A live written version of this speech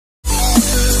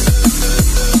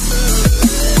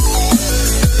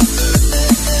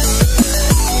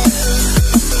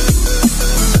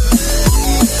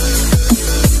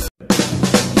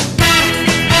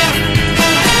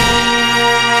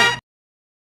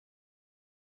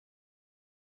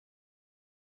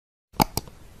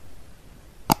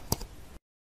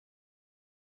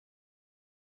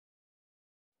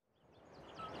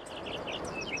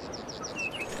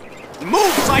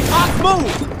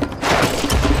Move!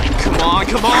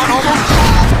 Come on, almost!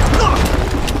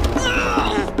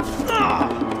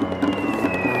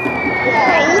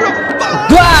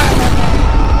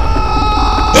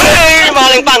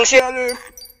 Paling pangsit!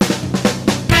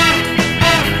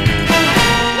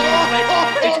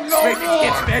 It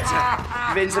gets better.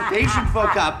 When the patient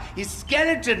woke up, his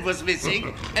skeleton was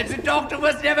missing, and the doctor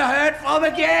was never heard from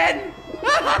again.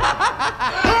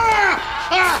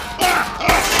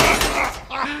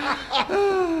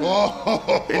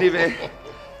 Anyway,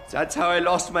 that's how I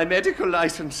lost my medical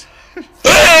license.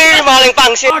 Paling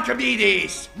pangsit!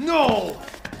 Archimedes! No!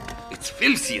 It's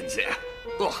filthy in there.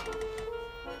 Ugh.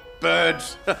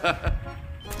 Birds.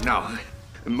 No,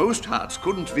 most hearts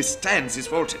couldn't withstand this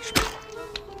voltage.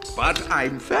 But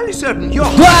I'm fairly certain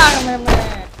yours...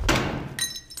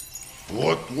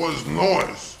 What was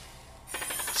noise?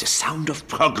 The sound of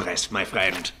progress, my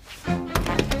friend.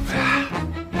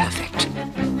 Perfect.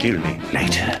 Kill me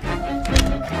later.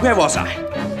 Where was I?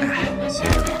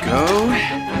 There we go.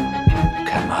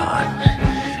 Come on.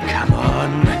 Come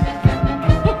on.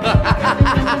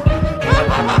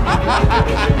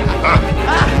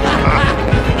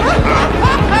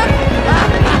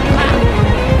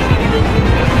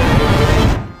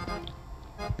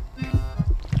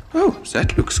 Oh,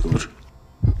 that looks good.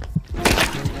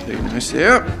 Very nice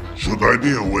there. Should I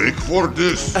be awake for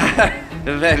this?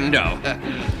 Well, no.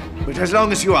 But as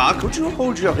long as you are, could you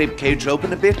hold your ribcage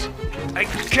open a bit? I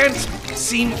can't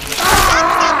seem...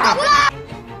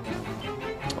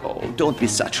 Oh, don't be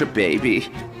such a baby.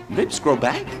 Ribs grow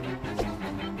back?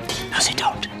 No, they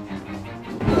don't.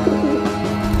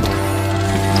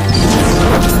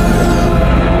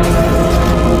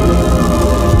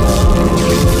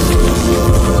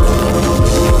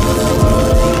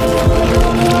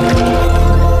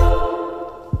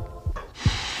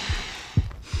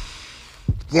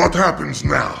 What happens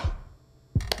now?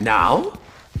 Now?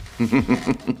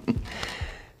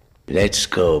 Let's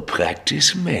go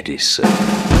practice medicine.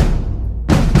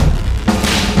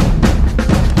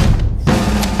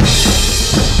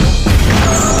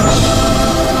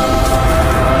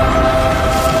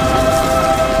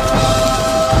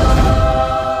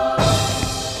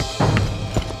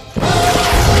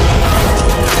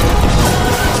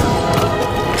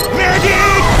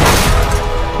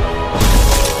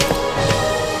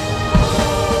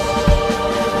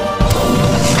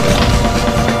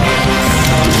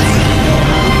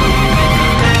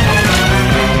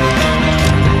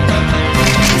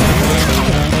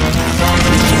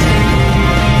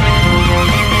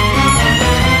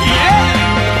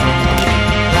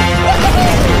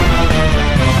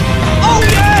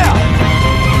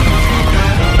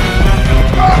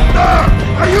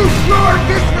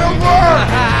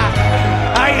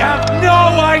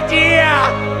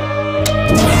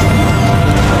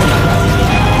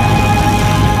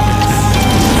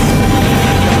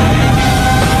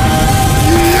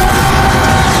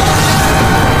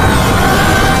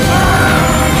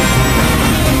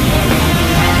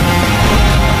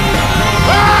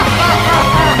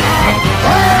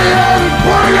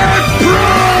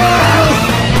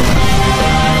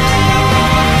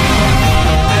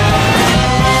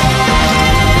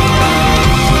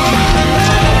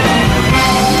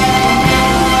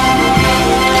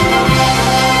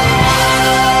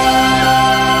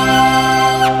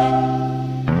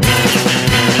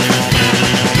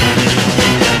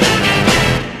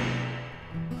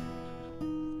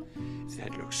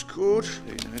 That looks good.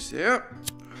 Very nice there.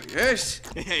 Yes.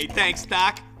 Hey, thanks,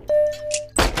 Doc.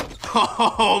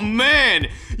 Oh, man!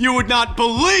 You would not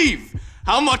believe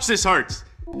how much this hurts.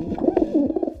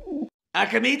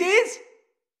 Archimedes?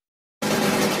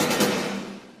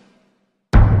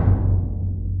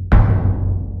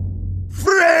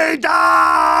 Freedom!